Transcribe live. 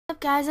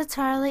What's up guys, it's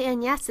Harley,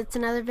 and yes, it's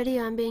another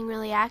video. I'm being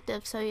really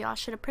active, so y'all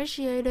should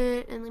appreciate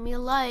it and leave me a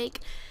like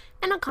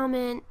and a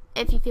comment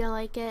if you feel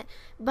like it.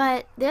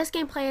 But this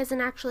gameplay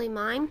isn't actually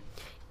mine.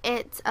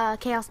 It's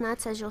Chaos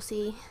Nuts, as you'll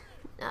see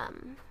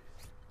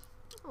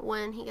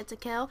when he gets a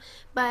kill.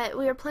 But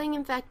we were playing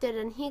Infected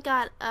and he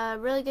got a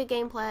really good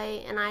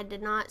gameplay and I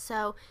did not,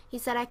 so he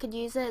said I could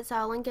use it, so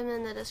I'll link him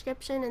in the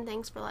description, and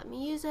thanks for letting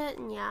me use it.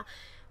 And yeah,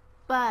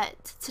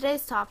 but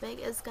today's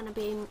topic is going to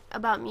be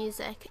about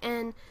music,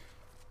 and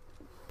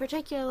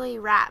particularly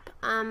rap.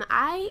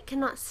 I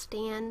cannot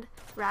stand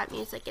rap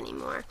music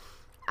anymore.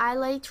 I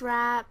liked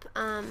rap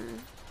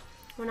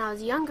when I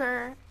was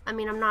younger. I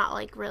mean, I'm not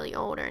like really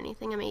old or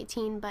anything. I'm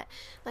 18, but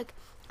like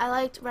I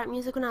liked rap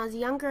music when I was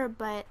younger,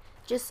 but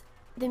just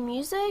the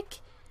music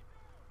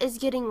is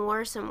getting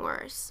worse and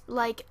worse.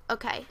 Like,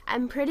 okay,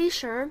 I'm pretty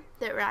sure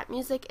that rap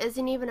music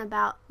isn't even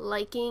about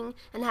liking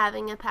and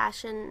having a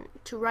passion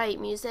to write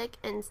music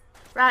and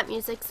rap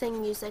music,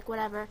 sing music,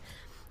 whatever.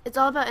 It's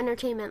all about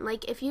entertainment.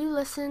 Like, if you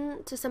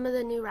listen to some of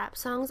the new rap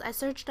songs, I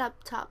searched up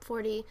top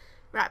 40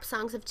 rap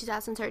songs of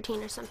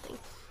 2013 or something,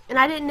 and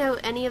I didn't know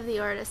any of the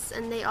artists,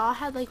 and they all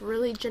had like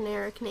really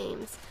generic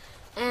names.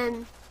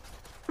 And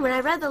when I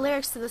read the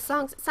lyrics to the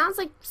songs, it sounds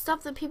like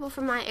stuff that people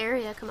from my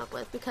area come up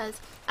with,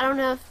 because I don't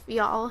know if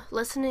y'all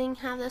listening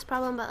have this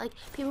problem, but like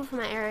people from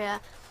my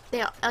area,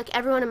 they like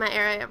everyone in my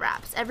area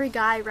raps. Every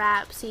guy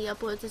raps. He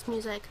uploads his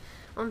music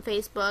on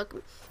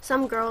Facebook.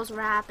 Some girls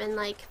rap, and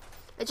like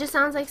it just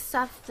sounds like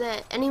stuff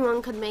that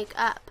anyone could make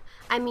up.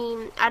 I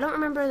mean, I don't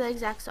remember the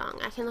exact song.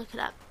 I can look it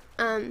up.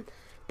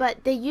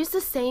 But they use the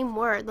same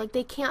word. Like,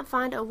 they can't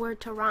find a word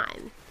to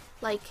rhyme.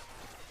 Like,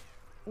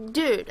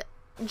 dude,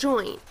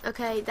 joint,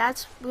 okay?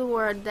 That's the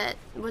word that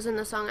was in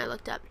the song I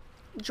looked up.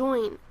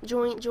 Joint,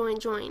 joint, joint,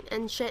 joint,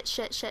 and shit,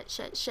 shit, shit,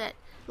 shit, shit.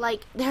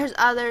 Like, there's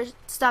other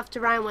stuff to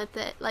rhyme with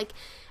it. Like,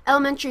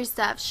 elementary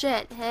stuff,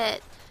 shit,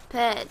 hit,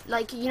 pit.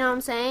 Like, you know what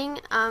I'm saying?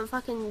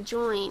 Fucking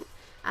joint.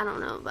 I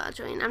don't know about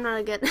joint. I'm not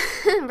a good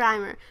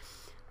rhymer.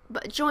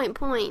 But joint,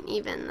 point,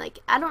 even. Like,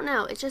 I don't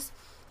know.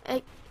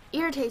 It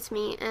irritates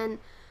me. And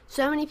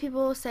so many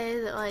people say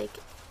that, like,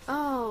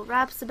 oh,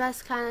 rap's the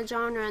best kind of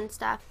genre and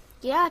stuff.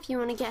 Yeah, if you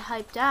want to get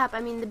hyped up.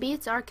 I mean, the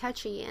beats are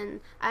catchy,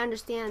 and I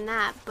understand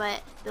that.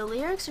 But the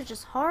lyrics are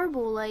just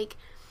horrible. Like,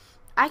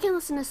 I can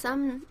listen to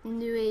some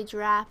new age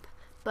rap,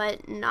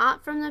 but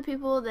not from the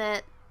people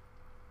that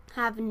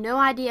have no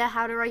idea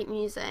how to write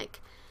music.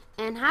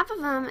 And half of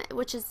them,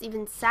 which is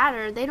even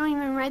sadder, they don't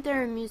even write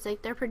their own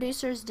music. Their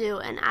producers do.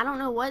 And I don't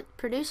know what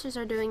producers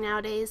are doing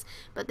nowadays,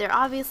 but they're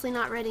obviously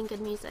not writing good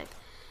music.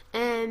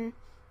 And,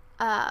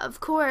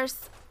 of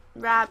course,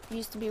 rap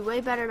used to be way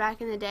better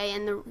back in the day.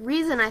 And the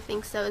reason I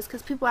think so is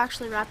because people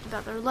actually rapped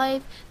about their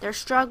life, their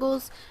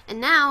struggles. And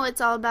now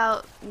it's all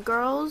about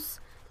girls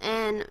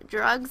and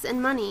drugs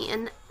and money.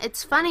 And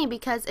it's funny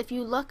because if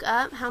you look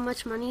up how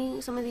much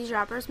money some of these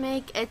rappers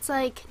make, it's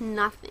like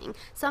nothing.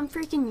 Some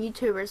freaking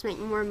YouTubers make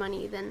more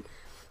money than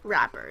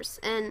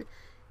rappers, and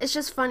it's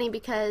just funny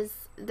because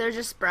they're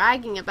just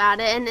bragging about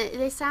it, and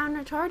they sound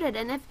retarded.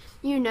 And if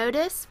you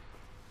notice,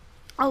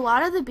 a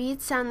lot of the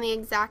beats sound the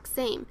exact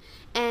same,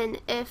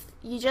 and if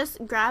you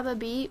just grab a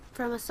beat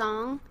from a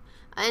song,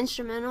 an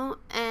instrumental,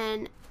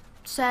 and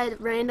said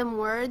random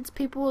words,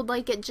 people would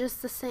like it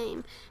just the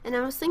same. And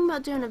I was thinking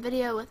about doing a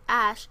video with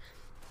Ash,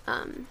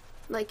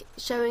 like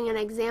showing an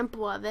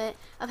example of it,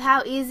 of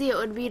how easy it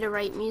would be to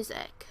write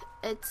music.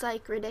 It's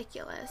like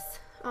ridiculous.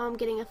 Oh, I'm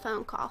getting a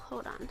phone call.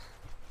 Hold on.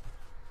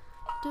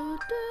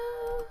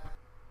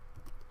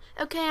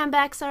 Okay, I'm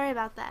back. Sorry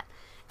about that.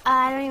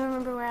 I don't even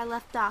remember where I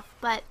left off,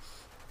 but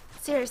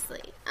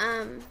seriously,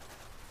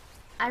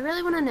 I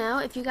really want to know,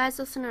 if you guys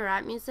listen to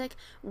rap music,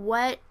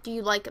 what do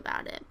you like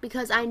about it?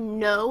 Because I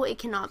know it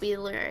cannot be the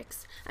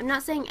lyrics. I'm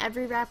not saying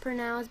every rapper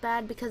now is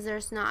bad, because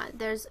there's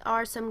not.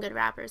 Are some good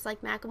rappers,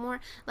 like Macklemore.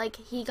 Like,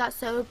 he got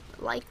so,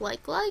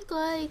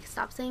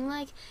 stop saying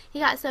like. He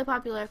got so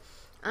popular,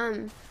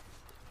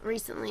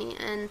 recently,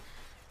 and,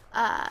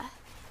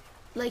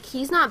 like,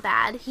 he's not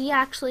bad. He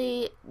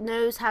actually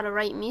knows how to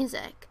write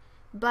music.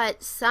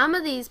 But some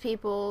of these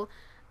people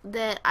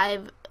that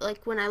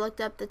when I looked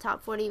up the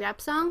top 40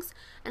 rap songs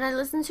and I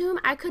listened to them,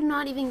 I could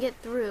not even get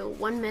through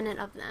 1 minute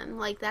of them.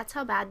 Like, that's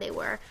how bad they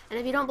were. And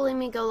if you don't believe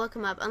me, go look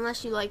them up.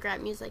 Unless you like rap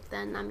music,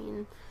 then, I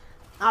mean,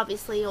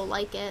 obviously you'll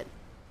like it.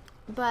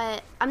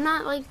 But I'm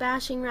not, like,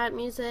 bashing rap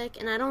music,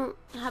 and I don't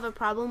have a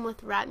problem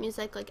with rap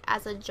music, like,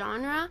 as a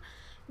genre.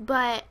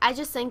 But I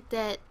just think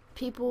that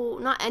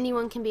not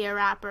anyone can be a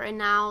rapper, and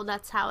now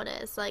that's how it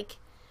is. Like,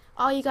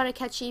 oh, you got a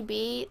catchy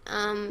beat?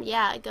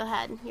 Yeah, go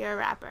ahead, you're a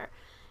rapper.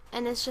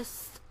 And it's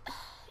just,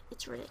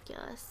 it's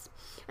ridiculous.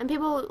 And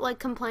people, like,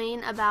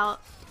 complain about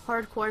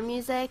hardcore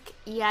music,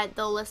 yet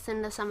they'll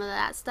listen to some of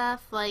that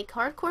stuff. Like,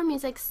 hardcore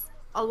music's,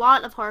 a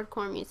lot of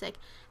hardcore music,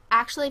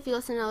 actually, if you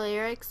listen to the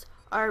lyrics,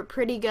 are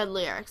pretty good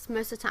lyrics,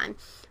 most of the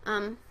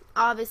time.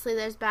 Obviously,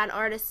 there's bad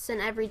artists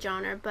in every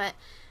genre, but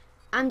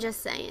I'm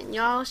just saying,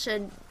 y'all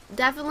should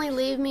definitely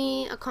leave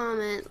me a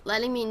comment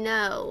letting me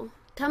know.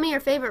 Tell me your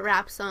favorite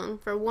rap song,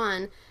 for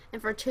one, and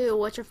for two,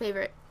 what's your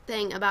favorite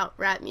thing about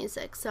rap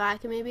music so I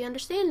can maybe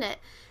understand it.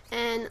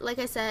 And like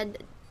I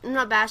said, I'm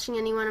not bashing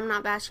anyone, I'm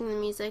not bashing the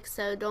music,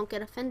 so don't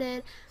get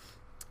offended.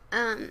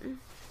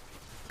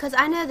 Because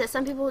I know that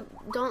some people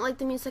don't like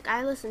the music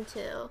I listen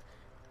to.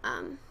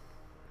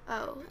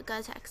 Oh, I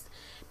got a text.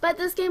 But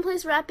this gameplay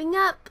is wrapping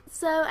up,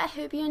 so I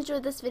hope you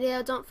enjoyed this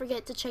video. Don't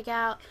forget to check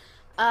out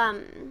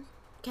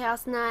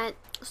Chaos Nut,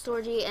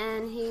 Storgy,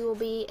 and he will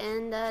be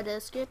in the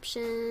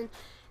description.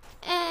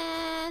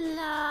 And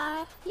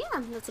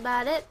yeah, that's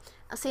about it.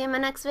 I'll see you in my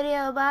next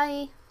video.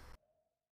 Bye.